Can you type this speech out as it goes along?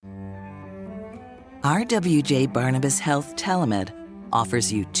RWJ Barnabas Health Telemed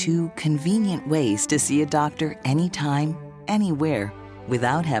offers you 2 convenient ways to see a doctor anytime, anywhere,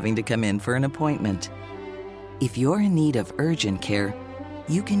 without having to come in for an appointment. If you're in need of urgent care,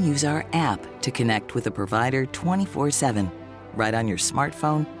 you can use our app to connect with a provider 24/7, right on your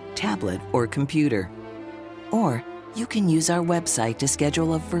smartphone, tablet, or computer. Or you can use our website to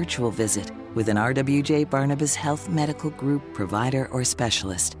schedule a virtual visit with an RWJ Barnabas Health Medical Group provider or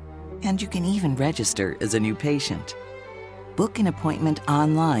specialist. And you can even register as a new patient. Book an appointment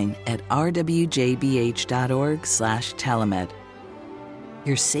online at rwjbh.org/telemed.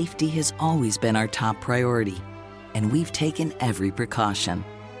 Your safety has always been our top priority, and we've taken every precaution.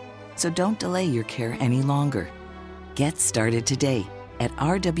 So don't delay your care any longer. Get started today at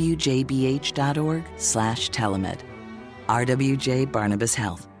rwjbh.org/telemed. RWJ Barnabas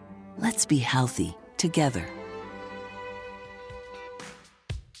Health. Let's be healthy together.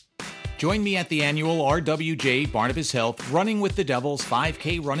 Join me at the annual RWJ Barnabas Health Running with the Devils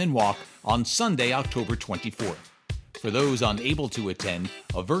 5K Run and Walk on Sunday, October 24th. For those unable to attend,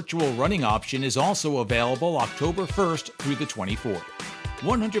 a virtual running option is also available October 1st through the 24th.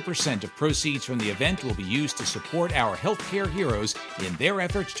 100% of proceeds from the event will be used to support our healthcare heroes in their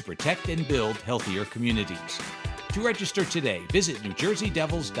efforts to protect and build healthier communities. To register today, visit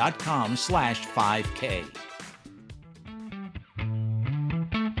NewJerseyDevils.com/5K.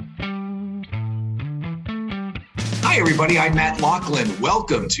 Hi, everybody. I'm Matt Laughlin.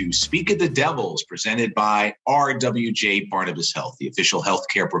 Welcome to Speak of the Devils, presented by RWJ Barnabas Health, the official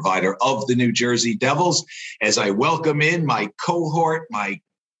healthcare provider of the New Jersey Devils. As I welcome in my cohort, my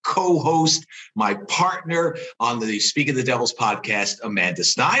co-host, my partner on the Speak of the Devils podcast, Amanda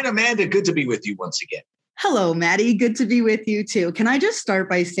Stein. Amanda, good to be with you once again. Hello, Maddie. Good to be with you, too. Can I just start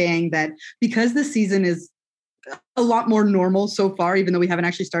by saying that because the season is a lot more normal so far, even though we haven't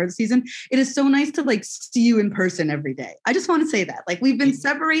actually started the season, it is so nice to see you in person every day. I just want to say that. We've been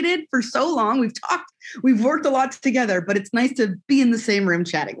separated for so long. We've talked, we've worked a lot together, but it's nice to be in the same room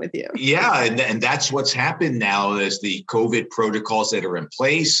chatting with you. Yeah, and that's what's happened now as the COVID protocols that are in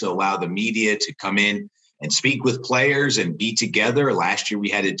place allow the media to come in and speak with players and be together. Last year we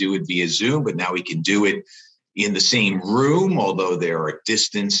had to do it via Zoom, but now we can do it in the same room, although there are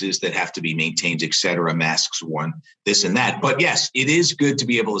distances that have to be maintained, et cetera, masks worn, this and that. But yes, it is good to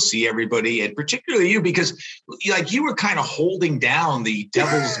be able to see everybody, and particularly you, because you were kind of holding down the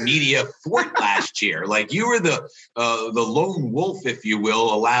Devils media fort last year. You were the lone wolf, if you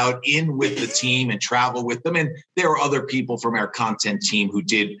will, allowed in with the team and travel with them. And there are other people from our content team who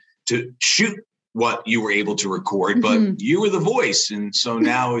did to shoot what you were able to record, but you were the voice. And so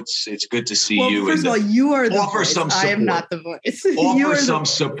now it's good to see you. First of all, you are the voice. Some support. I am not the voice. Offer some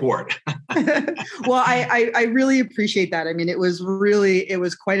support. Well, I really appreciate that. I mean, it was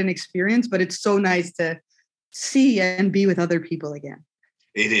quite an experience, but it's so nice to see and be with other people again.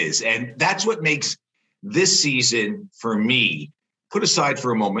 It is. And that's what makes this season, for me, put aside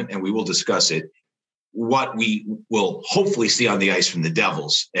for a moment, and we will discuss it, what we will hopefully see on the ice from the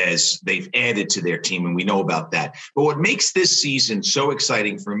Devils as they've added to their team, and we know about that. But what makes this season so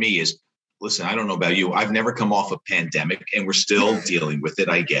exciting for me is, listen, I don't know about you. I've never come off a pandemic, and we're still dealing with it.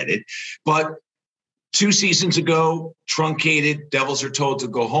 I get it. But 2 seasons ago, truncated, Devils are told to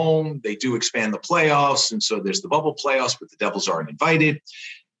go home. They do expand the playoffs, and so there's the bubble playoffs, but the Devils aren't invited.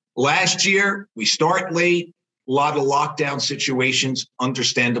 Last year, we start late, a lot of lockdown situations,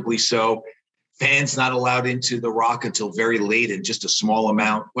 understandably so. Fans not allowed into the Rock until very late and just a small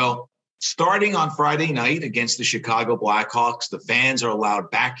amount. Well, starting on Friday night against the Chicago Blackhawks, the fans are allowed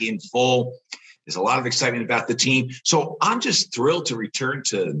back in full. There's a lot of excitement about the team. So I'm just thrilled to return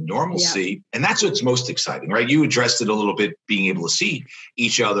to normalcy. Yeah. And that's what's most exciting, right? You addressed it a little bit, being able to see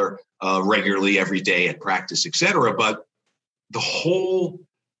each other regularly every day at practice, et cetera. But the whole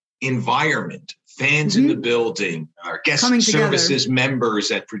environment, fans in the building, our guest services members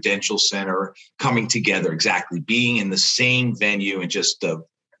at Prudential Center coming together, exactly, being in the same venue, and just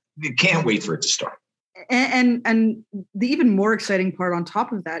can't wait for it to start. And the even more exciting part on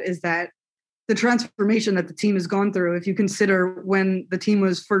top of that is that the transformation that the team has gone through, if you consider when the team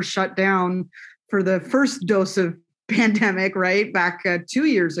was first shut down for the first dose of pandemic, right, back 2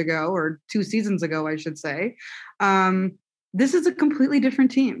 years ago, or 2 seasons ago, I should say, this is a completely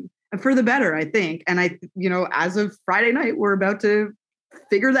different team. And for the better, I think. And as of Friday night, we're about to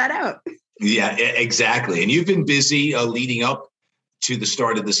figure that out. Yeah, exactly. And you've been busy leading up to the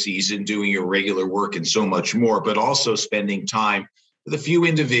start of the season, doing your regular work and so much more, but also spending time with a few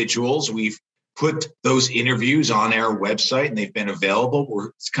individuals. We've put those interviews on our website, and they've been available.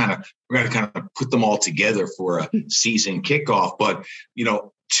 We're going to kind of put them all together for a season kickoff. But,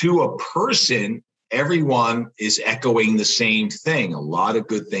 to a person, everyone is echoing the same thing. A lot of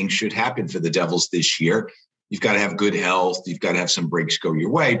good things should happen for the Devils this year. You've got to have good health. You've got to have some breaks go your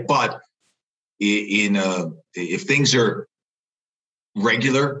way. But if things are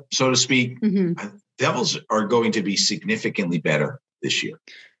regular, so to speak, Devils are going to be significantly better this year.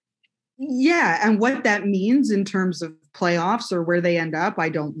 Yeah, and what that means in terms of playoffs or where they end up, I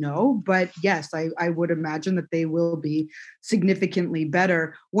don't know. But yes, I would imagine that they will be significantly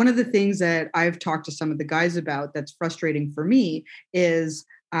better. One of the things that I've talked to some of the guys about that's frustrating for me is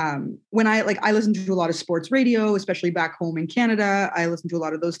when I listen to a lot of sports radio, especially back home in Canada. I listen to a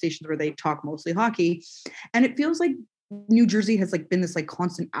lot of those stations where they talk mostly hockey. And it feels like New Jersey has been this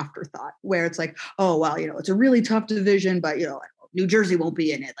constant afterthought where it's oh, well, it's a really tough division, but, New Jersey won't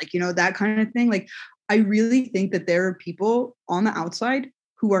be in it. That kind of thing. I really think that there are people on the outside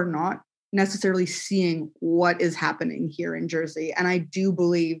who are not necessarily seeing what is happening here in Jersey. And I do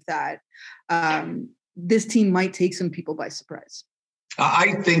believe that this team might take some people by surprise.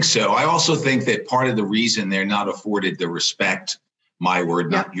 I think so. I also think that part of the reason they're not afforded the respect, my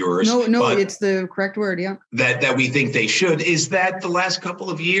word, not yours. No, it's the correct word. Yeah. That we think they should is that the last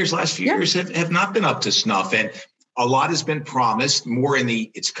few years have not been up to snuff. And a lot has been promised, more in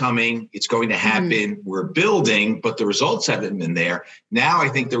the it's coming, it's going to happen, we're building, but the results haven't been there. Now I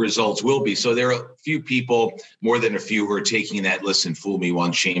think the results will be. So there are a few people, more than a few, who are taking that, listen, fool me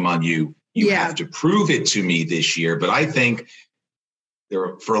once, shame on you. You have to prove it to me this year. But I think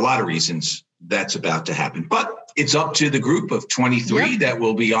for a lot of reasons, that's about to happen. But it's up to the group of 23 that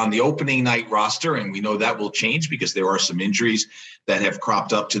will be on the opening night roster. And we know that will change because there are some injuries that have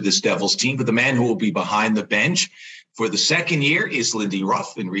cropped up to this Devils team. But the man who will be behind the bench for the second year is Lindy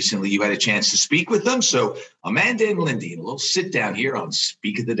Ruff. And recently you had a chance to speak with them. So Amanda and Lindy, a little sit down here on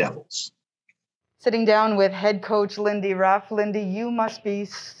Speak of the Devils. Sitting down with head coach Lindy Ruff. Lindy, you must be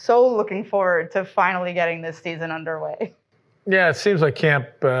so looking forward to finally getting this season underway. Yeah, it seems like camp,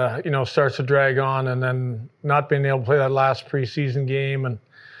 starts to drag on, and then not being able to play that last preseason game, and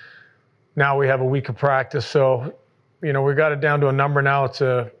now we have a week of practice. So, we got it down to a number now. It's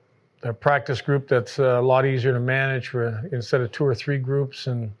a practice group that's a lot easier to manage instead of 2 or 3 groups,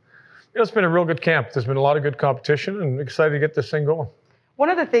 and it's been a real good camp. There's been a lot of good competition, and excited to get this thing going.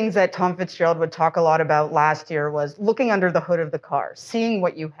 One of the things that Tom Fitzgerald would talk a lot about last year was looking under the hood of the car, seeing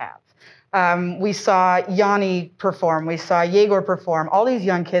what you have. We saw Yanni perform. We saw Yegor perform. All these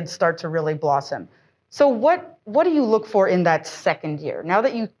young kids start to really blossom. So what do you look for in that second year, now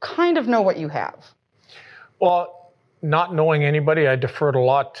that you kind of know what you have? Well, not knowing anybody, I deferred a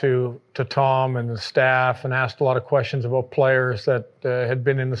lot to Tom and the staff and asked a lot of questions about players that had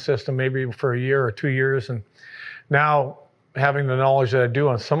been in the system maybe for a year or 2 years. And now having the knowledge that I do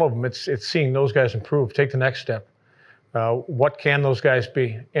on some of them, it's seeing those guys improve, take the next step. What can those guys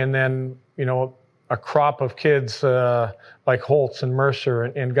be? And then, a crop of kids like Holtz and Mercer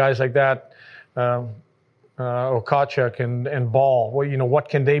and guys like that, Okachuk and Ball. Well, what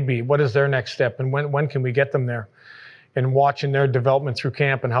can they be? What is their next step? And when can we get them there? And watching their development through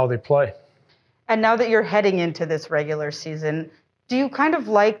camp and how they play. And now that you're heading into this regular season, do you kind of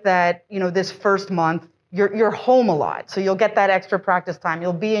like that, this first month, you're home a lot. So you'll get that extra practice time.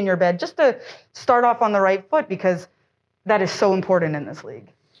 You'll be in your bed just to start off on the right foot, because that is so important in this league.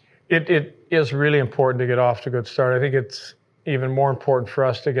 It is really important to get off to a good start. I think it's even more important for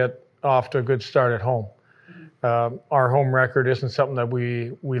us to get off to a good start at home. Our home record isn't something that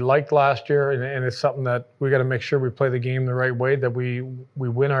we liked last year, and it's something that we got to make sure we play the game the right way, that we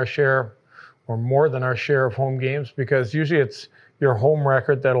win our share or more than our share of home games, because usually it's your home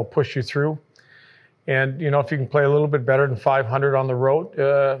record that'll push you through. And, if you can play a little bit better than 500 on the road,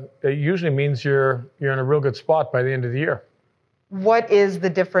 it usually means you're in a real good spot by the end of the year. What is the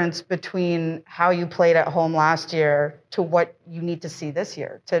difference between how you played at home last year to what you need to see this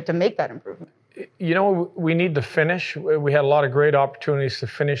year to make that improvement? We need to finish. We had a lot of great opportunities to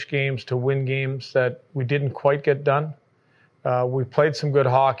finish games, to win games that we didn't quite get done. We played some good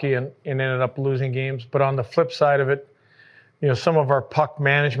hockey and ended up losing games. But on the flip side of it, some of our puck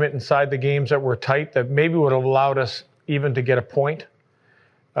management inside the games that were tight that maybe would have allowed us even to get a point.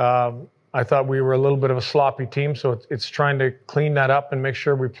 I thought we were a little bit of a sloppy team, so it's trying to clean that up and make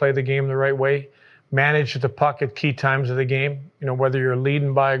sure we play the game the right way, manage the puck at key times of the game, whether you're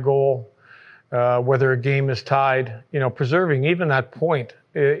leading by a goal, whether a game is tied, preserving even that point.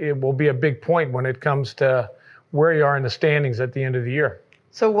 It will be a big point when it comes to where you are in the standings at the end of the year.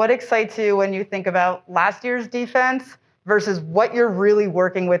 So what excites you when you think about last year's defense versus what you're really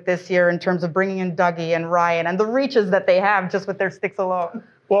working with this year in terms of bringing in Dougie and Ryan and the reaches that they have just with their sticks alone?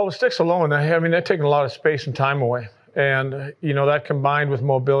 Well, with sticks alone, they're taking a lot of space and time away. And, that combined with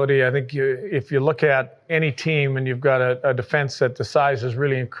mobility, I think if you look at any team and you've got a defense that the size has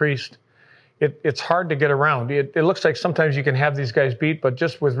really increased, it's hard to get around. It looks like sometimes you can have these guys beat, but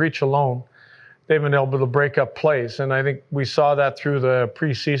just with reach alone, they've been able to break up plays. And I think we saw that through the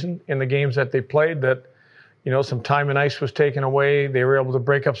preseason in the games that they played, that, some time and ice was taken away. They were able to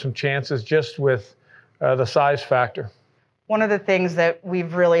break up some chances just with the size factor. One of the things that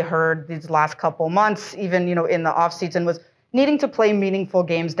we've really heard these last couple months, even, in the offseason, was needing to play meaningful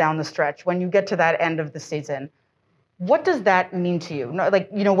games down the stretch when you get to that end of the season. What does that mean to you?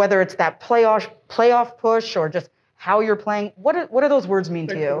 Whether it's that playoff push or just how you're playing, what do those words mean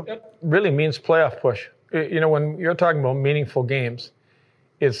to you? It really means playoff push. When you're talking about meaningful games,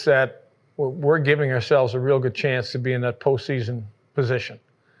 it's that we're giving ourselves a real good chance to be in that postseason position.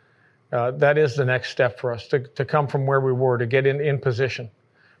 That is the next step for us, to come from where we were, to get in position,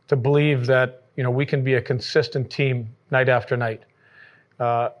 to believe that, we can be a consistent team night after night.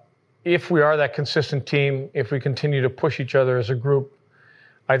 If we are that consistent team, if we continue to push each other as a group,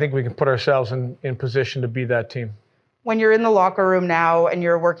 I think we can put ourselves in position to be that team. When you're in the locker room now and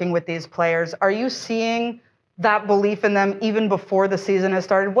you're working with these players, are you seeing that belief in them even before the season has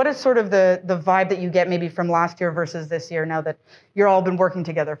started? What is sort of the vibe that you get maybe from last year versus this year now that you're all been working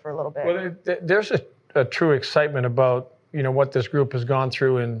together for a little bit? Well, there's a true excitement about, what this group has gone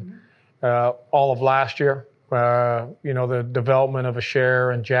through in all of last year. The development of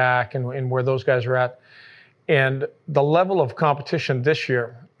Asher and Jack and where those guys are at. And the level of competition this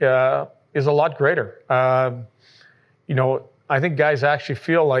year is a lot greater. I think guys actually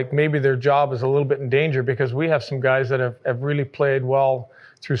feel like maybe their job is a little bit in danger because we have some guys that have really played well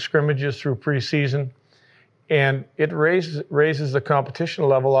through scrimmages, through preseason, and it raises the competition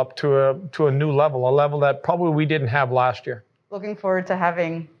level up to a new level, a level that probably we didn't have last year. Looking forward to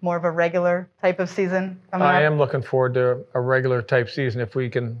having more of a regular type of season coming up? I am looking forward to a regular type season if we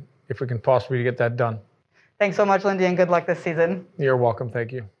can possibly get that done. Thanks so much, Lindy, and good luck this season. You're welcome.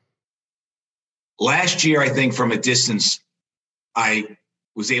 Thank you. Last year, I think from a distance, I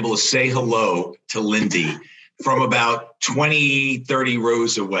was able to say hello to Lindy from about 20, 30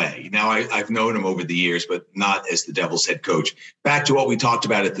 rows away. Now, I've known him over the years, but not as the Devils head coach. Back to what we talked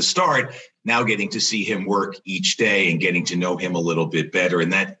about at the start, now getting to see him work each day and getting to know him a little bit better.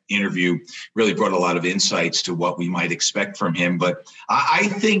 And that interview really brought a lot of insights to what we might expect from him. But I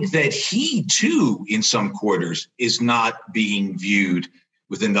think that he, too, in some quarters, is not being viewed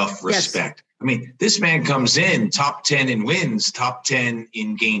with enough respect. Yes. I mean, this man comes in top 10 in wins, top 10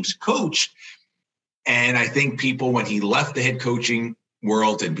 in games coached. And I think people, when he left the head coaching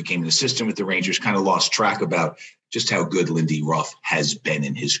world and became an assistant with the Rangers, kind of lost track about just how good Lindy Ruff has been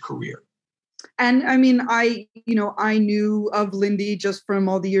in his career. And I mean, I knew of Lindy just from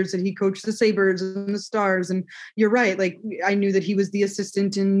all the years that he coached the Sabres and the Stars. And you're right. Like, I knew that he was the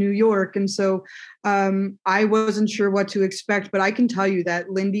assistant in New York. And so I wasn't sure what to expect, but I can tell you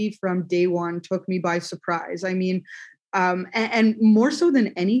that Lindy from day one took me by surprise. I mean, and more so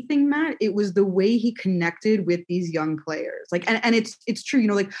than anything, Matt, it was the way he connected with these young players. Like, and it's true,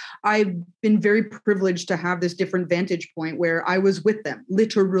 like I've been very privileged to have this different vantage point where I was with them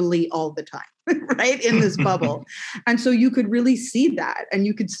literally all the time, right, in this bubble. And so you could really see that, and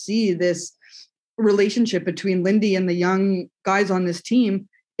you could see this relationship between Lindy and the young guys on this team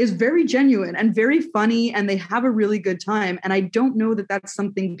is very genuine and very funny, and they have a really good time. And I don't know that that's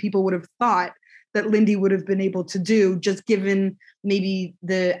something people would have thought that Lindy would have been able to do, just given maybe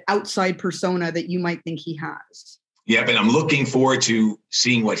the outside persona that you might think he has. Yeah, but I'm looking forward to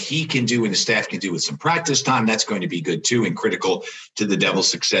seeing what he can do and the staff can do with some practice time. That's going to be good too, and critical to the Devils'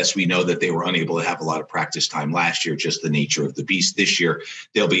 success. We know that they were unable to have a lot of practice time last year, just the nature of the beast. This year,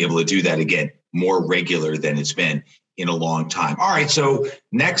 they'll be able to do that again, more regular than it's been in a long time. All right, so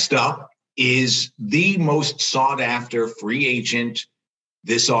next up is the most sought after free agent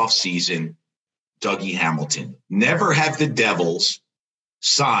this offseason, Dougie Hamilton. Never have the Devils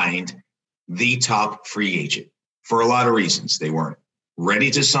signed the top free agent for a lot of reasons. They weren't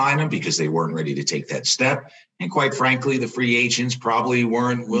ready to sign him because they weren't ready to take that step. And quite frankly, the free agents probably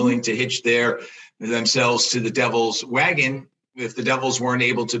weren't willing to hitch themselves to the Devils wagon if the Devils weren't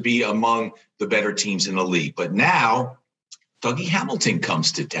able to be among the better teams in the league. But now Dougie Hamilton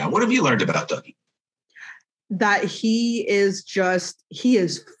comes to town. What have you learned about Dougie? That he is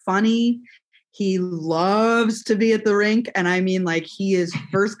funny. He loves to be at the rink. And I mean, like, he is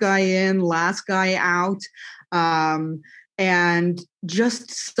first guy in, last guy out. And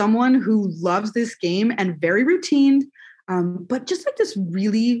just someone who loves this game and very routine, but just like this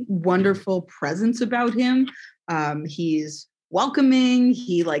really wonderful presence about him. He's welcoming.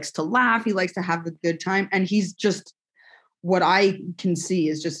 He likes to laugh. He likes to have a good time. And he's just what I can see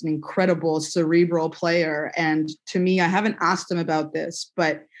is just an incredible cerebral player. And to me, I haven't asked him about this,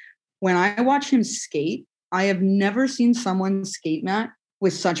 but when I watch him skate, I have never seen someone skate, Matt,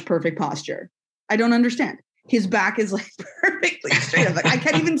 with such perfect posture. I don't understand. His back is like perfectly straight. I'm like, I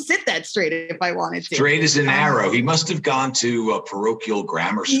can't even sit that straight if I wanted to. Straight as an arrow. He must have gone to a parochial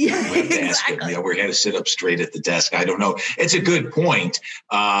grammar school. Yeah, exactly. Where he had to sit up straight at the desk. I don't know. It's a good point.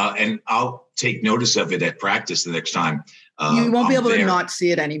 And I'll take notice of it at practice the next time. You won't be able to not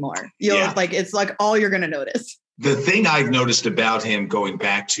see it anymore. It's like all you're going to notice. The thing I've noticed about him, going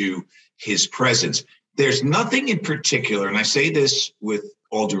back to his presence, there's nothing in particular, and I say this with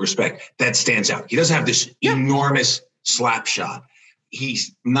all due respect, that stands out. He doesn't have this enormous slap shot.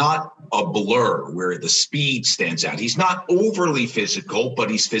 He's not a blur where the speed stands out. He's not overly physical,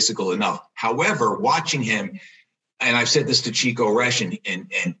 but he's physical enough. However, watching him, and I've said this to Chico Resch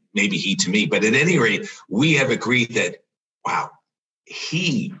and maybe he to me, but at any rate, we have agreed that, wow,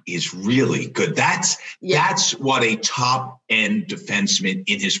 he is really good. That's what a top end defenseman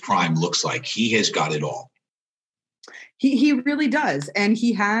in his prime looks like. He has got it all. He really does. And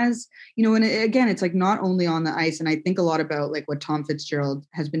he has, and again, it's like not only on the ice. And I think a lot about like what Tom Fitzgerald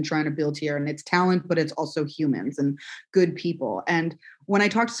has been trying to build here, and it's talent, but it's also humans and good people. And when I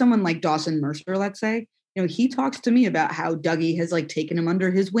talk to someone like Dawson Mercer, let's say, he talks to me about how Dougie has like taken him under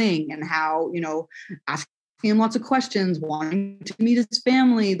his wing and how, asking him lots of questions, wanting to meet his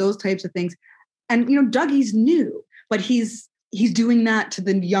family, those types of things. And, Dougie's new, but he's doing that to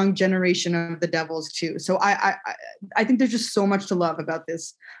the young generation of the Devils too. So I think there's just so much to love about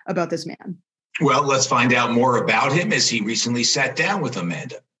this man. Well, let's find out more about him as he recently sat down with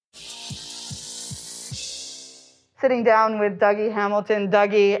Amanda. Sitting down with Dougie Hamilton.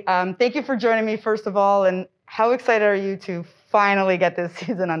 Dougie, thank you for joining me, first of all. And how excited are you to finally get this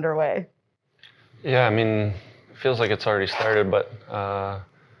season underway? Yeah, I mean, it feels like it's already started, but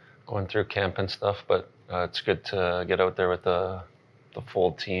going through camp and stuff, but it's good to get out there with the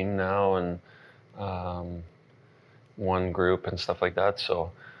full team now and one group and stuff like that.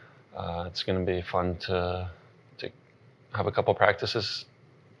 So it's going to be fun to have a couple practices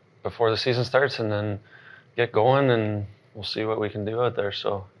before the season starts and then get going, and we'll see what we can do out there.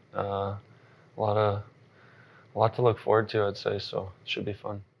 So a lot to look forward to, I'd say. So it should be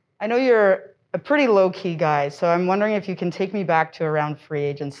fun. I know you're a pretty low-key guy, so I'm wondering if you can take me back to around free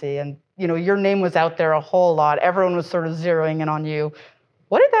agency. And, your name was out there a whole lot. Everyone was sort of zeroing in on you.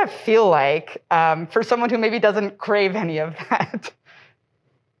 What did that feel like for someone who maybe doesn't crave any of that?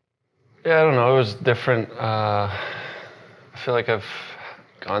 Yeah, I don't know. It was different. I feel like I've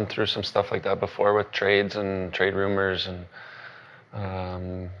gone through some stuff like that before with trades and trade rumors,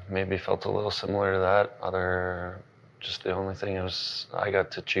 and maybe felt a little similar to that. Just the only thing was I got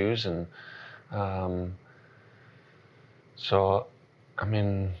to choose, and so, I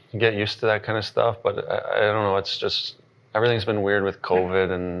mean, you get used to that kind of stuff, but I don't know, it's just, everything's been weird with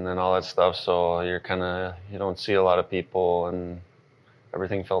COVID and all that stuff, so you don't see a lot of people, and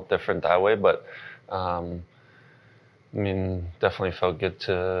everything felt different that way, but I mean, definitely felt good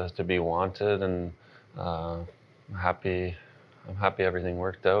to be wanted, and I'm happy everything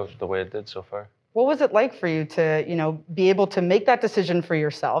worked out the way it did so far. What was it like for you to, be able to make that decision for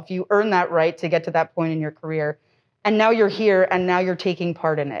yourself? You earned that right to get to that point in your career, and now you're here, and now you're taking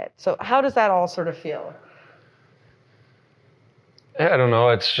part in it. So how does that all sort of feel? Yeah, I don't know.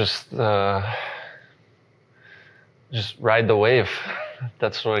 It's just ride the wave.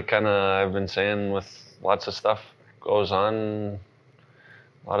 That's what I've been saying with lots of stuff goes on,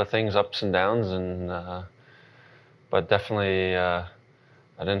 a lot of things, ups and downs, and but definitely.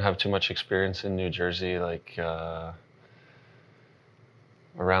 I didn't have too much experience in New Jersey, like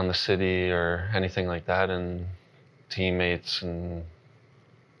around the city or anything like that, and teammates, and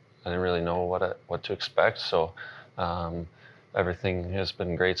I didn't really know what to expect. So everything has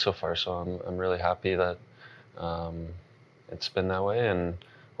been great so far. So I'm really happy that it's been that way, and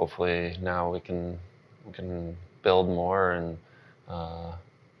hopefully now we can build more and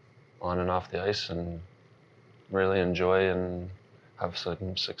on and off the ice and really enjoy and have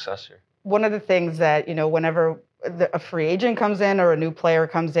some success here. One of the things that, whenever a free agent comes in or a new player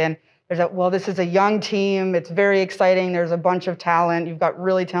comes in, there's that, well, this is a young team. It's very exciting. There's a bunch of talent. You've got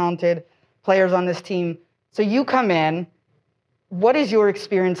really talented players on this team. So you come in. What is your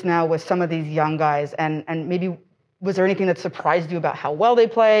experience now with some of these young guys? And maybe was there anything that surprised you about how well they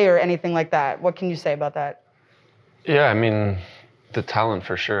play or anything like that? What can you say about that? Yeah, I mean, the talent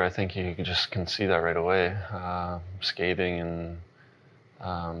for sure. I think you just can see that right away. Skating and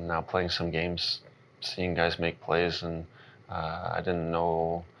now playing some games, seeing guys make plays, and I didn't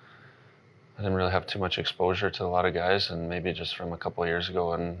know didn't really have too much exposure to a lot of guys, and maybe just from a couple of years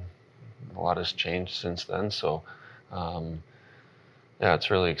ago, and a lot has changed since then. So, yeah,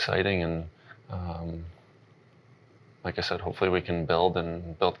 it's really exciting, and like I said, hopefully we can build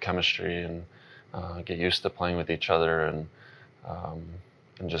chemistry and get used to playing with each other, and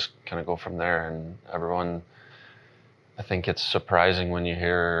just kind of go from there. And everyone, I think it's surprising when you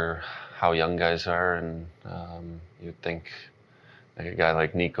hear how young guys are, and you'd think like a guy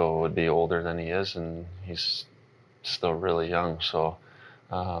like Nico would be older than he is, and he's still really young. So,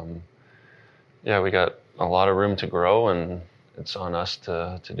 yeah, we got a lot of room to grow, and it's on us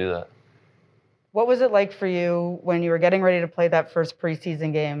to do that. What was it like for you when you were getting ready to play that first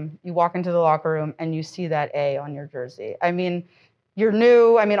preseason game? You walk into the locker room and you see that A on your jersey. I mean, you're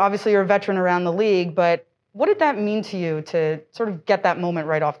new. I mean, obviously you're a veteran around the league, but what did that mean to you to sort of get that moment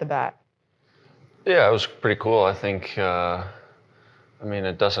right off the bat? Yeah, it was pretty cool. I think, I mean,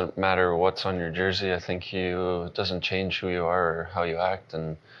 it doesn't matter what's on your jersey. I think it doesn't change who you are or how you act.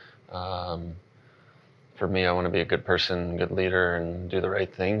 And for me, I want to be a good person, good leader, and do the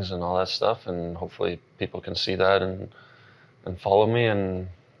right things and all that stuff. And hopefully people can see that and follow me. And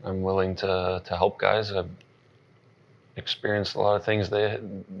I'm willing to help guys. I've experienced a lot of things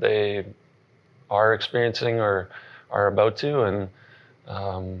they are experiencing or are about to. And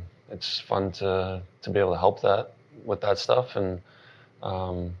it's fun to be able to help that with that stuff. And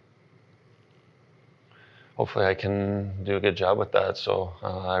hopefully I can do a good job with that. So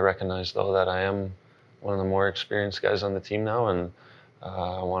I recognize, though, that I am one of the more experienced guys on the team now, and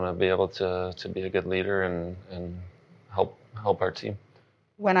I want to be able to be a good leader and help our team.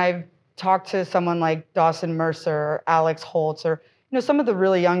 When I've talked to someone like Dawson Mercer or Alex Holtz, or some of the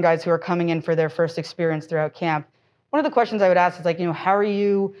really young guys who are coming in for their first experience throughout camp, one of the questions I would ask is like, how are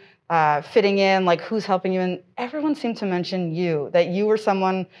you fitting in? Like, who's helping you? And everyone seemed to mention that you were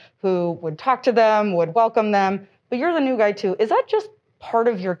someone who would talk to them, would welcome them, but you're the new guy too. Is that just part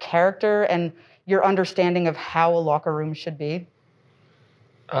of your character and your understanding of how a locker room should be?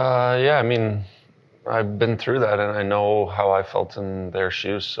 Yeah, I mean, I've been through that, and I know how I felt in their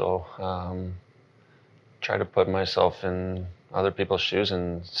shoes. So try to put myself in other people's shoes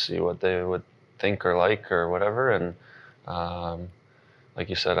and see what they would think or like or whatever. And like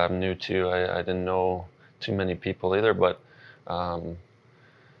you said, I'm new too. I didn't know too many people either, but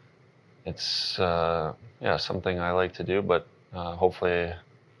it's something I like to do. But hopefully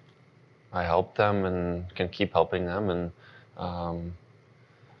I help them and can keep helping them,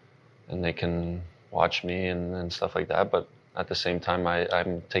 and they can watch me and stuff like that. But at the same time,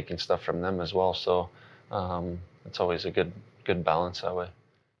 I'm taking stuff from them as well. So it's always a good balance that way.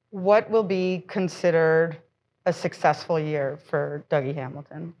 What will be considered a successful year for Dougie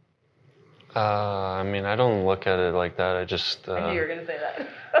Hamilton? I mean, I don't look at it like that. I just... I knew you were going to say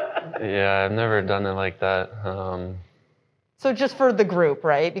that. Yeah, I've never done it like that. So just for the group,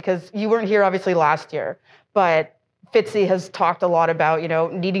 right? Because you weren't here, obviously, last year. But Fitzy has talked a lot about,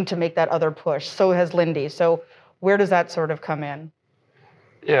 needing to make that other push. So has Lindy. So where does that sort of come in?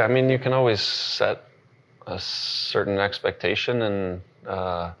 Yeah, I mean, you can always set a certain expectation, and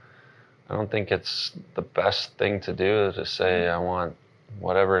I don't think it's the best thing to do to say, I want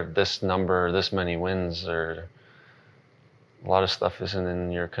whatever this number, this many wins, or a lot of stuff isn't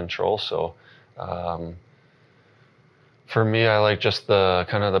in your control. So for me, I like just the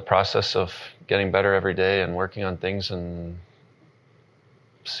kind of the process of getting better every day and working on things and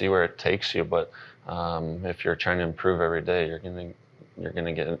see where it takes you. But if you're trying to improve every day, you're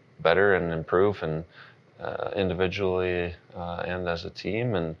gonna get better and improve, and individually and as a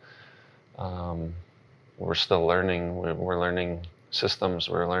team. And we're still learning. We're learning systems.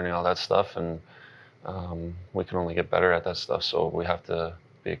 We're learning all that stuff, and we can only get better at that stuff. So we have to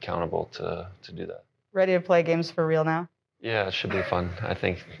be accountable to do that. Ready to play games for real now? Yeah, it should be fun. I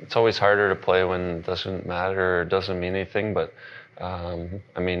think it's always harder to play when it doesn't matter or doesn't mean anything. But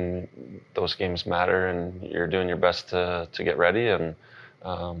I mean, those games matter, and you're doing your best to get ready. And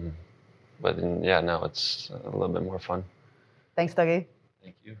now it's a little bit more fun. Thanks, Dougie.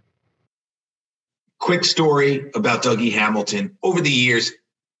 Thank you. Quick story about Dougie Hamilton. Over the years,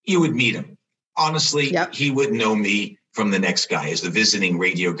 you would meet him. Honestly, He wouldn't know me from the next guy. As the visiting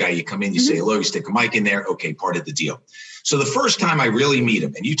radio guy, you come in, you say hello, you stick a mic in there. Okay, part of the deal. So the first time I really meet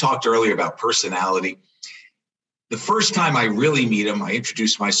him, and you talked earlier about personality, the first time I really meet him, I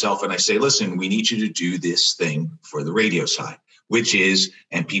introduce myself and I say, listen, we need you to do this thing for the radio side, which is,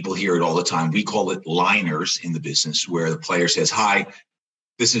 and people hear it all the time, we call it liners in the business, where the player says, hi,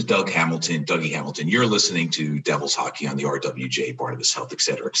 this is Dougie Hamilton. You're listening to Devils Hockey on the RWJ, Barnabas Health, et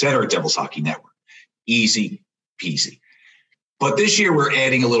cetera, Devils Hockey Network. Easy peasy. But this year we're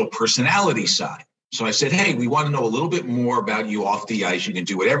adding a little personality side. So I said, hey, we want to know a little bit more about you off the ice. You can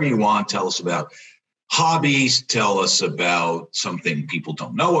do whatever you want. Tell us about hobbies. Tell us about something people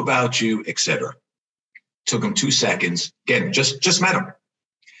don't know about you, etc. Took him 2 seconds. Again, just met him.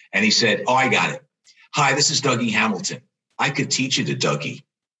 And he said, oh, I got it. Hi, this is Dougie Hamilton. I could teach you to Dougie,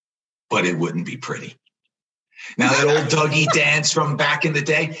 but it wouldn't be pretty. Now, that old Dougie dance from back in the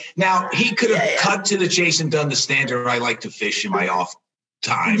day. Now, he could have cut to the chase and done the standard, I like to fish in my off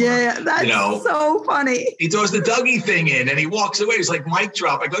time. Yeah, that's so funny. He throws the Dougie thing in and he walks away. He's like, mic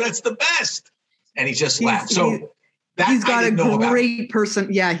drop. I go, that's the best. And he just laughed. So he's got a great person.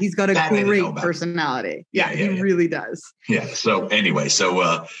 Yeah, he's got a great personality. Yeah, he really does. Yeah. So anyway,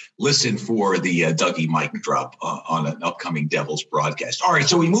 listen for the Dougie mic drop on an upcoming Devils broadcast. All right.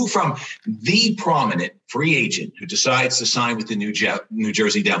 So we move from the prominent free agent who decides to sign with the New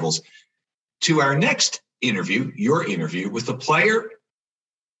Jersey Devils to our next interview, your interview with a player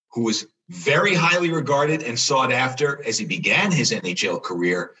who was very highly regarded and sought after as he began his NHL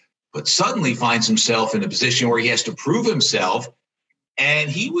career, but suddenly finds himself in a position where he has to prove himself. And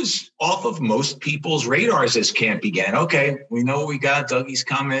he was off of most people's radars as camp began. Okay, we know what we got. Dougie's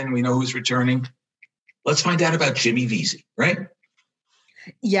coming. We know who's returning. Let's find out about Jimmy Vesey, right?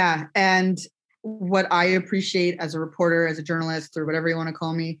 Yeah. And what I appreciate as a reporter, as a journalist, or whatever you want to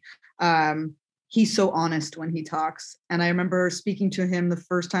call me, he's so honest when he talks. And I remember speaking to him the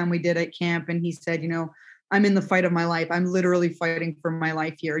first time we did at camp, and he said, I'm in the fight of my life. I'm literally fighting for my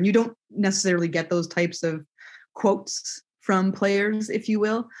life here. And you don't necessarily get those types of quotes from players, if you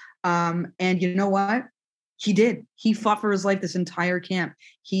will. And you know what? He did. He fought for his life this entire camp.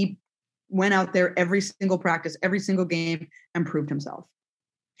 He went out there every single practice, every single game, and proved himself.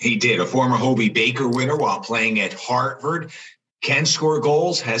 He did. A former Hobey Baker winner while playing at Harvard. Can score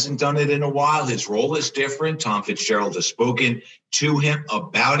goals, hasn't done it in a while. His role is different. Tom Fitzgerald has spoken to him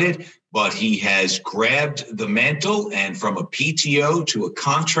about it, but he has grabbed the mantle, and from a PTO to a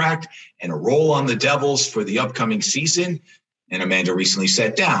contract and a role on the Devils for the upcoming season. And Amanda recently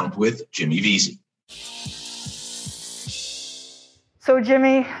sat down with Jimmy Vesey. So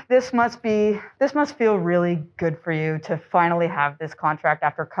Jimmy, this must feel really good for you to finally have this contract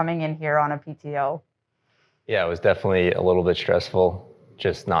after coming in here on a PTO. Yeah, it was definitely a little bit stressful,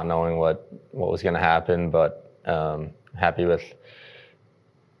 just not knowing what was going to happen, but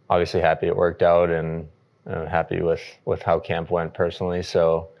obviously happy it worked out, and happy with how camp went personally.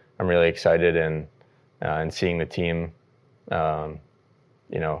 So I'm really excited and seeing the team. I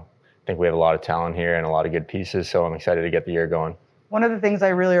think we have a lot of talent here and a lot of good pieces, so I'm excited to get the year going. One of the things I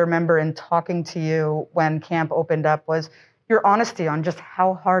really remember in talking to you when camp opened up was your honesty on just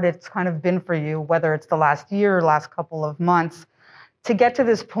how hard it's kind of been for you, whether it's the last year or last couple of months, to get to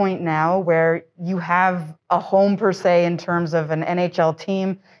this point now where you have a home per se in terms of an NHL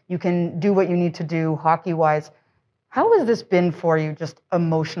team. You can do what you need to do hockey-wise. How has this been for you just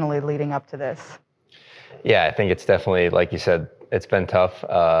emotionally leading up to this? Yeah, I think it's definitely, like you said, it's been tough.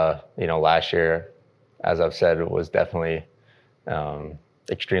 Last year, as I've said, it was definitely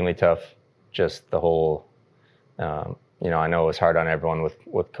extremely tough. Just the whole, I know it was hard on everyone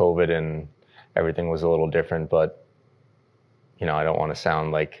with COVID and everything was a little different, but, I don't want to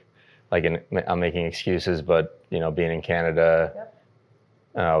sound like I'm making excuses, but, being in Canada, yep.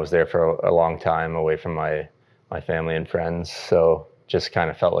 I was there for a long time away from my family and friends. So just kind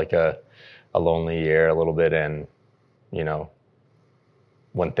of felt like a lonely year a little bit. And,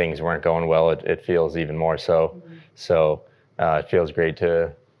 when things weren't going well, it feels even more so. Mm-hmm. So it feels great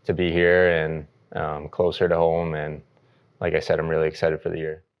to be here and closer to home. And like I said, I'm really excited for the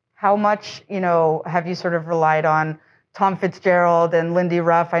year. How much, have you sort of relied on Tom Fitzgerald and Lindy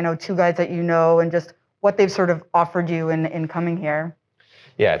Ruff? I know two guys that and just what they've sort of offered you in coming here.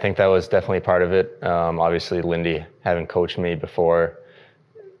 Yeah, I think that was definitely part of it. Obviously, Lindy having coached me before,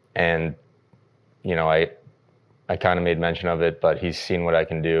 and, I kind of made mention of it, but he's seen what I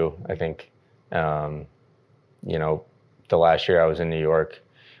can do. I think, the last year I was in New York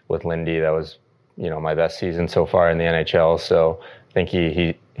with Lindy, that was, my best season so far in the NHL. So I think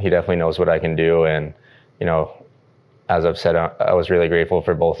he definitely knows what I can do. And, as I've said, I was really grateful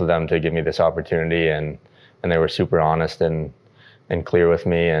for both of them to give me this opportunity, and they were super honest and clear with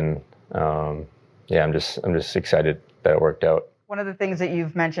me. And I'm just excited that it worked out. One of the things that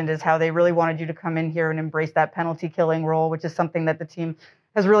you've mentioned is how they really wanted you to come in here and embrace that penalty killing role, which is something that the team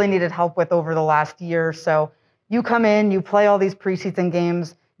has really needed help with over the last year or so. You come in, you play all these preseason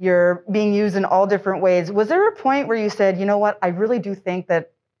games, you're being used in all different ways. Was there a point where you said, you know what, I really do think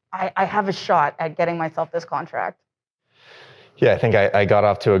that I have a shot at getting myself this contract? Yeah, I think I got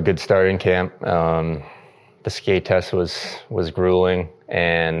off to a good start in camp. the skate test was grueling,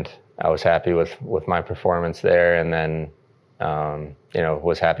 and I was happy with my performance there. And then,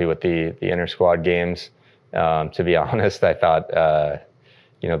 was happy with the inter-squad games. To be honest, I thought,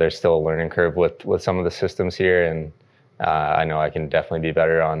 there's still a learning curve with some of the systems here, and I know I can definitely be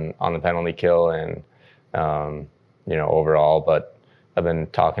better on the penalty kill and, overall. But I've been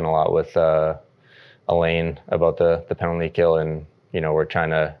talking a lot with Elaine about the penalty kill, and, we're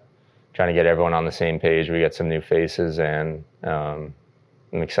trying to get everyone on the same page. We got some new faces, and I'm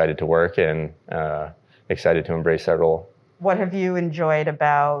excited to work and excited to embrace that role. What have you enjoyed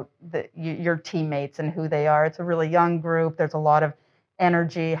about your teammates and who they are? It's a really young group. There's a lot of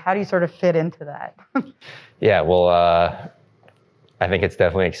energy. How do you sort of fit into that? Yeah, well, I think it's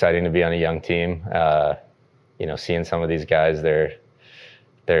definitely exciting to be on a young team. Seeing some of these guys, they're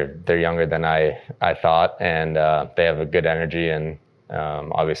younger than I thought, and they have a good energy and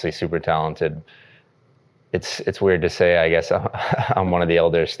obviously super talented. It's weird to say, I guess I'm one of the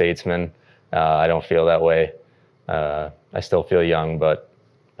elder statesmen. I don't feel that way. I still feel young, but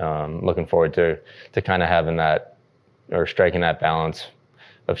looking forward to kind of having that, or striking that balance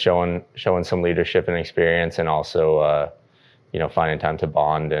of showing some leadership and experience, and also finding time to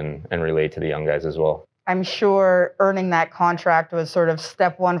bond and relate to the young guys as well. I'm sure earning that contract was sort of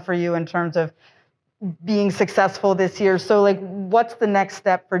step one for you in terms of being successful this year. So what's the next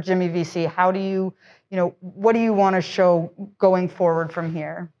step for Jimmy Vesey? How do you, what do you want to show going forward from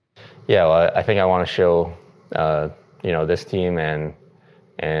here? Yeah, well, I think I want to show, this team and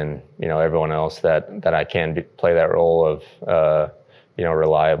everyone else that I can play that role of,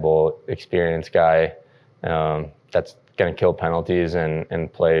 reliable, experienced guy that's going to kill penalties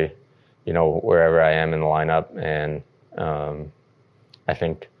and play, wherever I am in the lineup. And I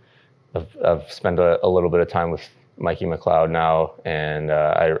think I've spent a little bit of time with Mikey McLeod now, and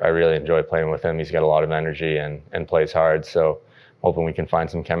I really enjoy playing with him. He's got a lot of energy and plays hard. So hoping we can find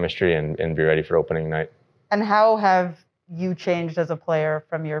some chemistry and be ready for opening night. And how have you changed as a player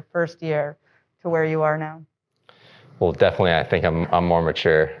from your first year to where you are now? Well, definitely, I think I'm more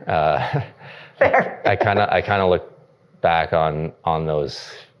mature. Fair. I kind of look back on those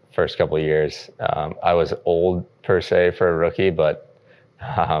first couple of years. I was old per se for a rookie, but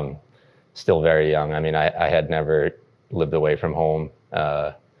still very young. I mean, I had never lived away from home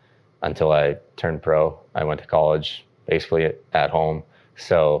until I turned pro. I went to college basically at home.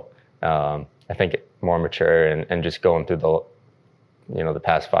 So I think more mature and just going through the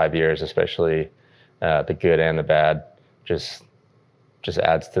past 5 years, especially the good and the bad, just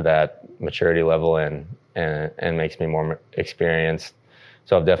adds to that maturity level and makes me more experienced.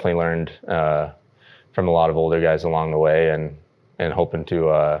 So I've definitely learned from a lot of older guys along the way, and hoping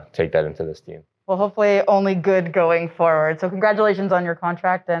to take that into this team. Well, hopefully only good going forward. So congratulations on your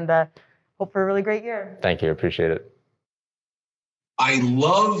contract, and hope for a really great year. Thank you. Appreciate it. I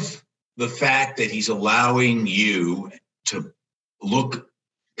love the fact that he's allowing you to look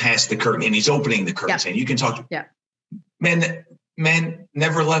past the curtain, and he's opening the curtain, and you can talk to man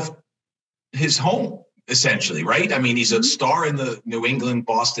never left his home, essentially, right? I mean, he's a star in the New England,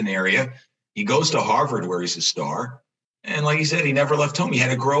 Boston area. He goes to Harvard, where he's a star. And like he said, he never left home. He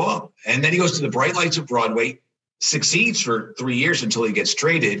had to grow up. And then he goes to the bright lights of Broadway, succeeds for 3 years until he gets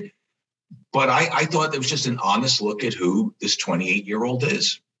traded. But I thought it was just an honest look at who this 28-year-old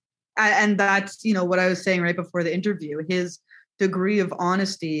is. And that's, what I was saying right before the interview. His degree of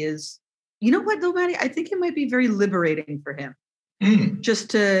honesty is, what, though, Maddie? I think it might be very liberating for him.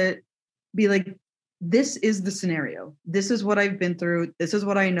 Just to be like, this is the scenario. This is what I've been through. This is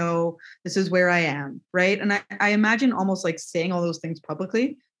what I know. This is where I am, right? And I imagine almost like saying all those things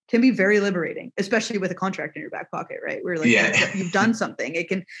publicly can be very liberating, especially with a contract in your back pocket, right? Where you've done something. It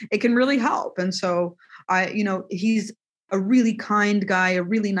can really help. And so he's a really kind guy, a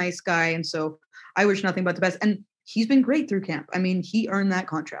really nice guy. And so I wish nothing but the best. And he's been great through camp. I mean, he earned that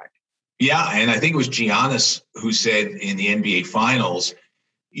contract. Yeah, and I think it was Giannis who said in the NBA Finals,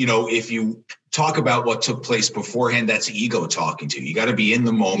 if you talk about what took place beforehand, that's ego talking to you. You got to be in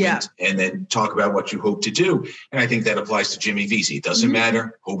the moment and then talk about what you hope to do. And I think that applies to Jimmy Vesey. It doesn't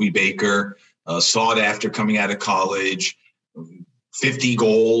matter. Hobie Baker, sought after coming out of college, 50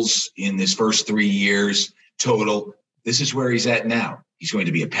 goals in his first 3 years total. This is where he's at now. He's going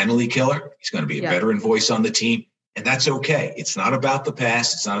to be a penalty killer. He's going to be a veteran voice on the team. And that's okay. It's not about the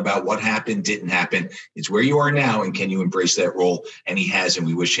past. It's not about what happened, didn't happen. It's where you are now, and can you embrace that role? And he has, and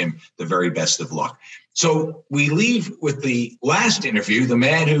we wish him the very best of luck. So we leave with the last interview, the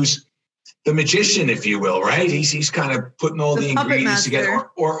man who's the magician, if you will, right? He's kind of putting all the ingredients together,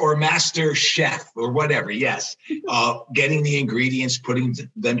 or master chef or whatever. Yes, getting the ingredients, putting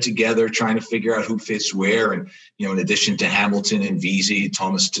them together, trying to figure out who fits where. And in addition to Hamilton and Vesey,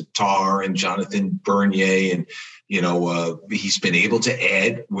 Thomas Tatar and Jonathan Bernier, and he's been able to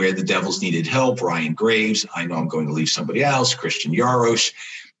add where the Devils needed help. Ryan Graves. I know I'm going to leave somebody else. Christian Jaros.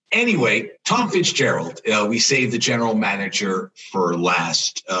 Anyway, Tom Fitzgerald. We saved the general manager for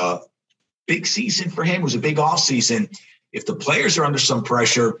last. Big season for him. It was a big off season. If the players are under some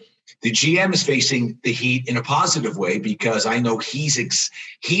pressure, the GM is facing the heat in a positive way, because I know he's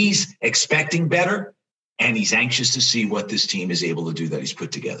expecting better, and he's anxious to see what this team is able to do that he's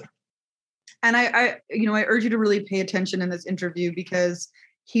put together. And I urge you to really pay attention in this interview, because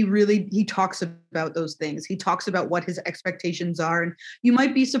he talks about those things. He talks about what his expectations are, and you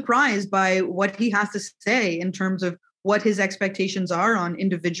might be surprised by what he has to say in terms of what his expectations are on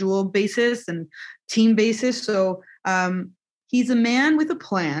individual basis and team basis. So he's a man with a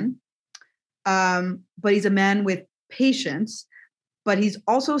plan, but he's a man with patience, but he's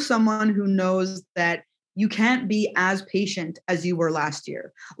also someone who knows that you can't be as patient as you were last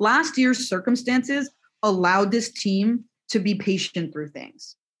year. Last year's circumstances allowed this team to be patient through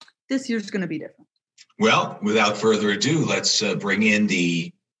things. This year's going to be different. Well, without further ado, let's bring in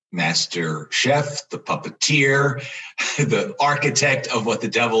the master chef, the puppeteer, the architect of what the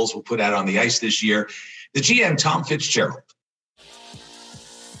Devils will put out on the ice this year, the GM, Tom Fitzgerald.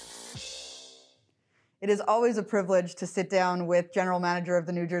 It is always a privilege to sit down with General Manager of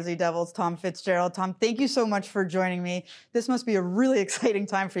the New Jersey Devils, Tom Fitzgerald. Tom, thank you so much for joining me. This must be a really exciting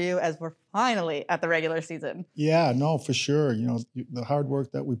time for you as we're finally at the regular season. Yeah, no, for sure. The hard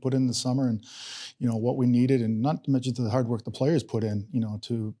work that we put in the summer, and, what we needed, and not to mention the hard work the players put in,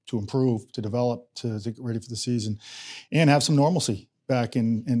 to improve, to develop, to get ready for the season, and have some normalcy back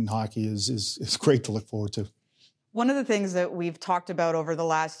in hockey is great to look forward to. One of the things that we've talked about over the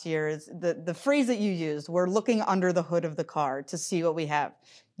last year is the phrase that you used, we're looking under the hood of the car to see what we have.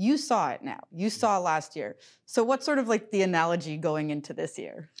 You saw it now. You saw it last year. So what's sort of like the analogy going into this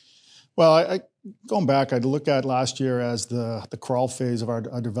year? Well, going back, I'd look at last year as the crawl phase of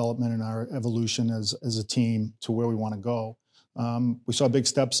our development and our evolution as a team to where we want to go. We saw big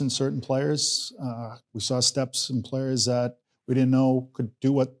steps in certain players. We saw steps in players that we didn't know could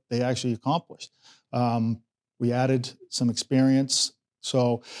do what they actually accomplished. We added some experience.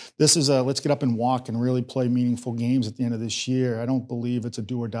 So this is let's get up and walk and really play meaningful games at the end of this year. I don't believe it's a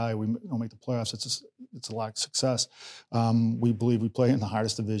do or die. We don't make the playoffs. It's a lack of success. We believe we play in the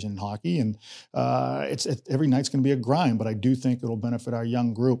hardest division in hockey, and every night's going to be a grind, but I do think it'll benefit our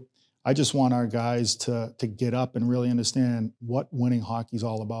young group. I just want our guys to get up and really understand what winning hockey is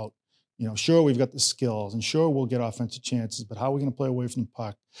all about. Sure, we've got the skills, and sure, we'll get offensive chances, but how are we going to play away from the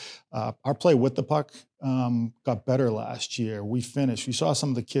puck? Our play with the puck got better last year. We finished. We saw some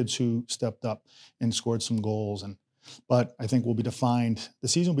of the kids who stepped up and scored some goals, but I think the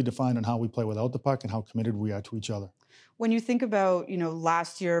season will be defined on how we play without the puck and how committed we are to each other. When you think about,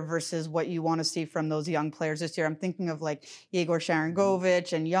 last year versus what you want to see from those young players this year, I'm thinking of like Yegor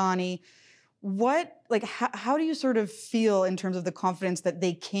Sharangovich and Yanni. How do you sort of feel in terms of the confidence that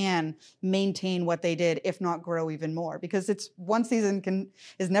they can maintain what they did, if not grow even more? Because it's one season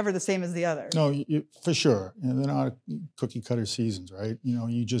is never the same as the other. No, for sure. They're not cookie cutter seasons, right? You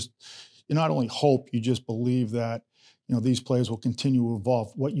not only hope, you just believe that, these players will continue to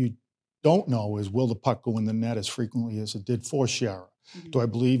evolve. What you don't know is, will the puck go in the net as frequently as it did for Shara? Mm-hmm. Do I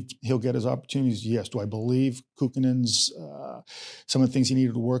believe he'll get his opportunities? Yes. Do I believe Kukinen's some of the things he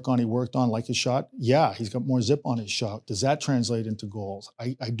needed to work on, he worked on, like his shot? Yeah, he's got more zip on his shot. Does that translate into goals?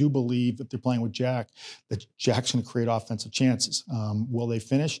 I do believe if they're playing with Jack, that Jack's going to create offensive chances. Will they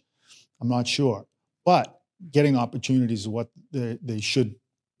finish? I'm not sure. But getting opportunities is what they should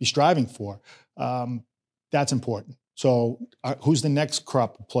be striving for. That's important. So who's the next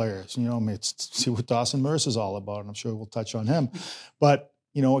crop of players? Let's see what Dawson Mercer's all about, and I'm sure we'll touch on him. But,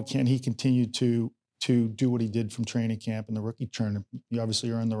 can he continue to do what he did from training camp and the rookie tournament? You obviously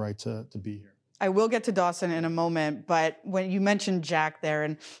earned the right to be here. I will get to Dawson in a moment, but when you mentioned Jack there,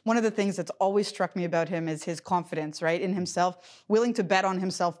 and one of the things that's always struck me about him is his confidence, right, in himself, willing to bet on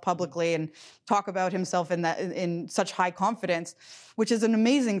himself publicly and talk about himself in such high confidence, which is an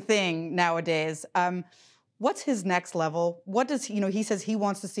amazing thing nowadays. What's his next level? What does he says he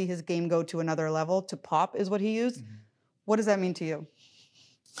wants to see his game go to another level, to pop is what he used. Mm-hmm. What does that mean to you?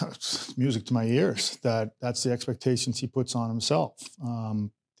 It's music to my ears. That's the expectations he puts on himself.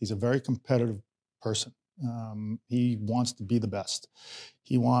 He's a very competitive person. He wants to be the best.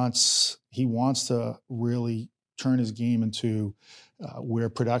 He wants to really turn his game into where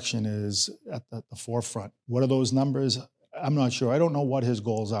production is at the forefront. What are those numbers? I'm not sure. I don't know what his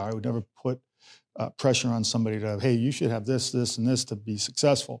goals are. I would never put pressure on somebody to, hey, you should have this, this, and this to be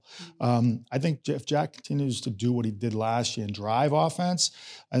successful. I think if Jack continues to do what he did last year and drive offense,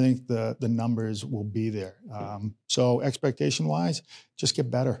 I think the numbers will be there. So expectation-wise, just get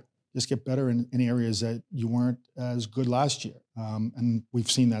better. Just get better in areas that you weren't as good last year. And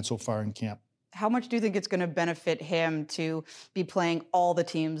we've seen that so far in camp. How much do you think it's going to benefit him to be playing all the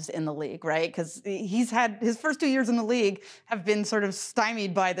teams in the league, right? Because he's had his first 2 years in the league have been sort of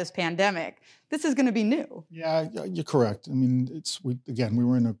stymied by this pandemic. This is going to be new. Yeah, you're correct. I mean, we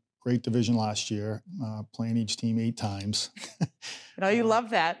were in a great division last year, playing each team 8 times. You love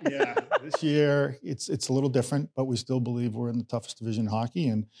that. Yeah, this year it's a little different, but we still believe we're in the toughest division in hockey,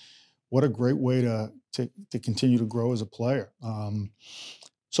 and what a great way to continue to grow as a player.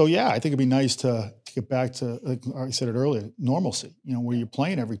 So yeah, I think it'd be nice to get back to, like I said it earlier, normalcy. Where you're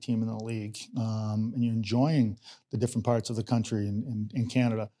playing every team in the league, and you're enjoying the different parts of the country and in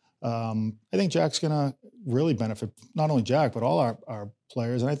Canada. I think Jack's going to really benefit, not only Jack, but all our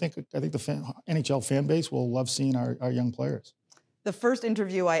players. And I think the NHL fan base will love seeing our young players. The first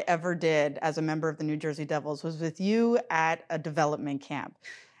interview I ever did as a member of the New Jersey Devils was with you at a development camp.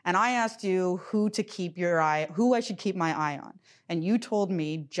 And I asked you who I should keep my eye on. And you told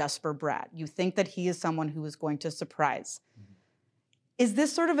me Jesper Bratt. You think that he is someone who is going to surprise. Is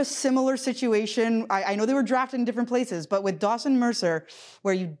this sort of a similar situation? I know they were drafted in different places, but with Dawson Mercer,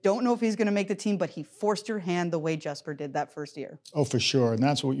 where you don't know if he's going to make the team, but he forced your hand the way Jesper did that first year. Oh, for sure. And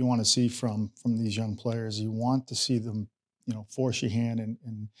that's what you want to see from these young players. You want to see them, force your hand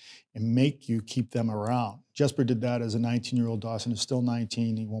and make you keep them around. Jesper did that as a 19-year-old. Dawson is still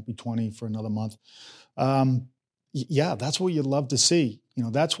 19. He won't be 20 for another month. Yeah, that's what you'd love to see.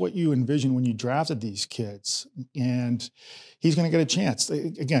 That's what you envisioned when you drafted these kids. And he's going to get a chance.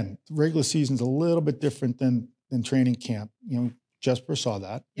 Again, the regular season's a little bit different than training camp. Jesper saw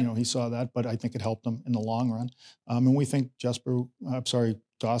that. Yep. He saw that, but I think it helped him in the long run. And we think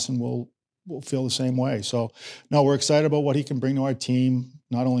Dawson will feel the same way. So, no, we're excited about what he can bring to our team,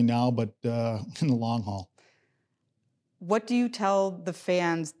 not only now, but in the long haul. What do you tell the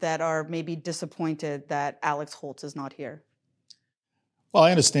fans that are maybe disappointed that Alex Holtz is not here? Well, I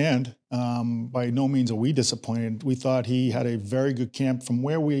understand. By no means are we disappointed. We thought he had a very good camp from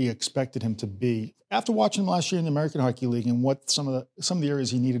where we expected him to be. After watching him last year in the American Hockey League and what some of the areas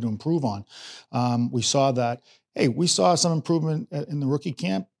he needed to improve on, we saw that. Hey, we saw some improvement in the rookie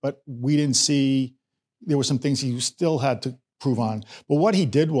camp, but we didn't see. There were some things he still had to prove on. But what he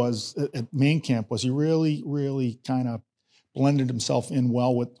did was at main camp was he really, really kind of blended himself in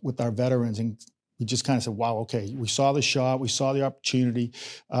well with our veterans, and we just kind of said, wow, okay, we saw the shot, we saw the opportunity.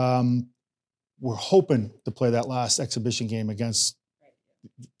 We're hoping to play that last exhibition game against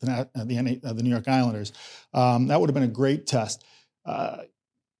the New York Islanders. That would have been a great test.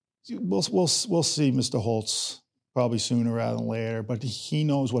 We'll see Mr. Holtz probably sooner rather than later, but he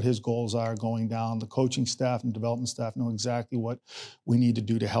knows what his goals are going down. The coaching staff and development staff know exactly what we need to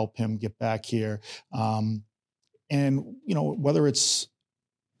do to help him get back here. And, whether it's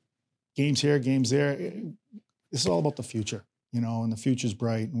games here, games there, this is all about the future, and the future's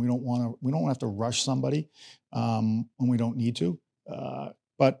bright, and we don't have to rush somebody when we don't need to.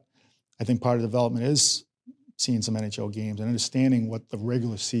 But I think part of development is seeing some NHL games and understanding what the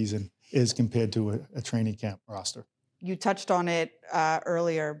regular season is compared to a training camp roster. You touched on it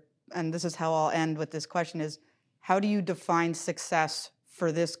earlier, and this is how I'll end with this question is, how do you define success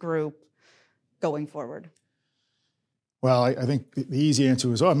for this group going forward? Well, I think the easy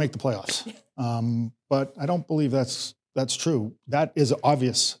answer is, make the playoffs. But I don't believe that's true. That is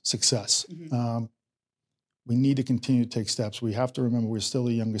obvious success. Mm-hmm. We need to continue to take steps. We have to remember we're still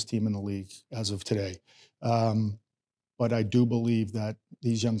the youngest team in the league as of today. But I do believe that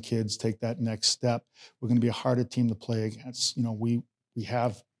these young kids take that next step. We're going to be a harder team to play against. We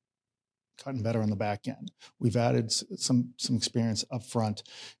have gotten better on the back end. We've added some experience up front.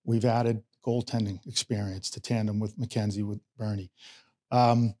 We've added goaltending experience to tandem with McKenzie, with Bernie.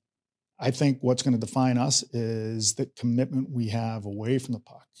 I think what's going to define us is the commitment we have away from the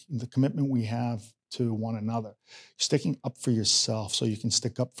puck, the commitment we have to one another, sticking up for yourself so you can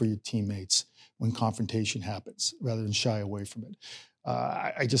stick up for your teammates when confrontation happens, rather than shy away from it.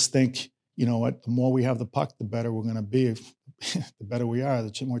 I just think, the more we have the puck, the better we're going to be. The better we are,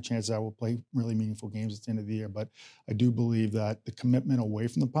 the more chances are we'll play really meaningful games at the end of the year. But I do believe that the commitment away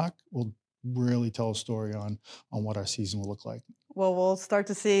from the puck will really tell a story on what our season will look like. Well, we'll start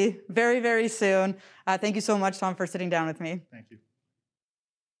to see very, very soon. Thank you so much, Tom, for sitting down with me. Thank you.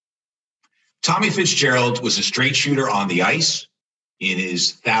 Tommy Fitzgerald was a straight shooter on the ice in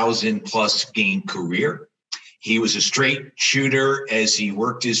his 1,000-plus game career. He was a straight shooter as he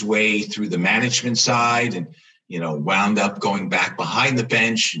worked his way through the management side and, wound up going back behind the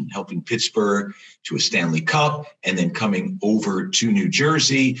bench and helping Pittsburgh to a Stanley Cup and then coming over to New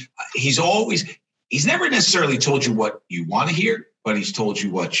Jersey. He's never necessarily told you what you want to hear, but he's told you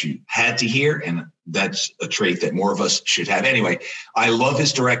what you had to hear. And that's a trait that more of us should have. Anyway, I love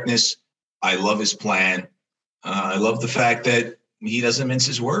his directness. I love his plan. I love the fact that he doesn't mince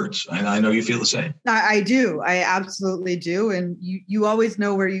his words. And I know you feel the same. I do. I absolutely do. And you always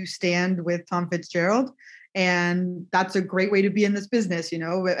know where you stand with Tom Fitzgerald. And that's a great way to be in this business,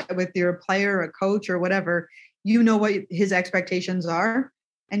 with your player, a coach or whatever, what his expectations are.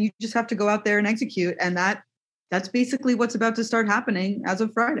 And you just have to go out there and execute. And that's basically what's about to start happening as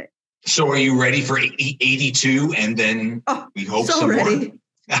of Friday. So are you ready for 82? And then we hope so some ready. more?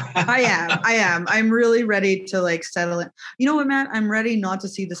 I am. I'm really ready to settle in. You know what, Matt? I'm ready not to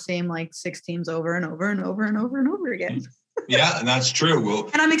see the same 6 teams over and over and over and over and over again. Yeah, and that's true.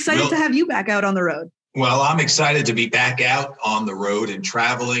 And I'm excited to have you back out on the road. Well, I'm excited to be back out on the road and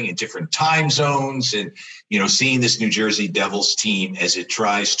traveling in different time zones and, seeing this New Jersey Devils team as it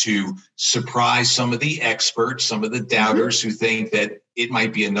tries to surprise some of the experts, some of the doubters who think that it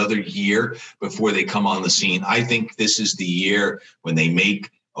might be another year before they come on the scene. I think this is the year when they make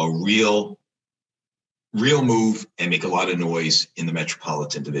a real move and make a lot of noise in the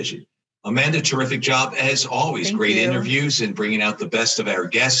Metropolitan Division. Amanda, terrific job as always. Thank Great you. interviews and bringing out the best of our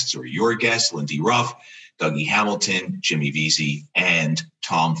guests or your guests, Lindy Ruff, Dougie Hamilton, Jimmy Vesey, and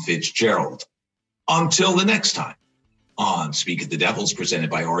Tom Fitzgerald. Until the next time on Speak of the Devils, presented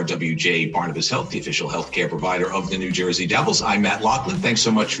by RWJ Barnabas Health, the official healthcare provider of the New Jersey Devils. I'm Matt Loughlin. Thanks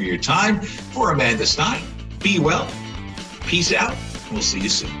so much for your time. For Amanda Stein, be well, peace out, and we'll see you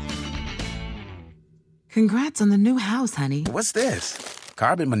soon. Congrats on the new house, honey. What's this?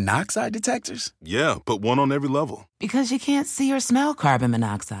 Carbon monoxide detectors? Yeah, but one on every level. Because you can't see or smell carbon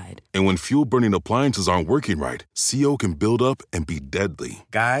monoxide. And when fuel-burning appliances aren't working right, CO can build up and be deadly.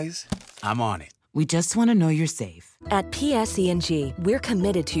 Guys, I'm on it. We just want to know you're safe. At PSE&G, we're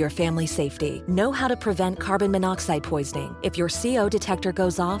committed to your family's safety. Know how to prevent carbon monoxide poisoning. If your CO detector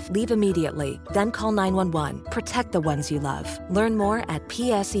goes off, leave immediately. Then call 911. Protect the ones you love. Learn more at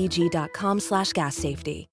pseg.com/gas safety.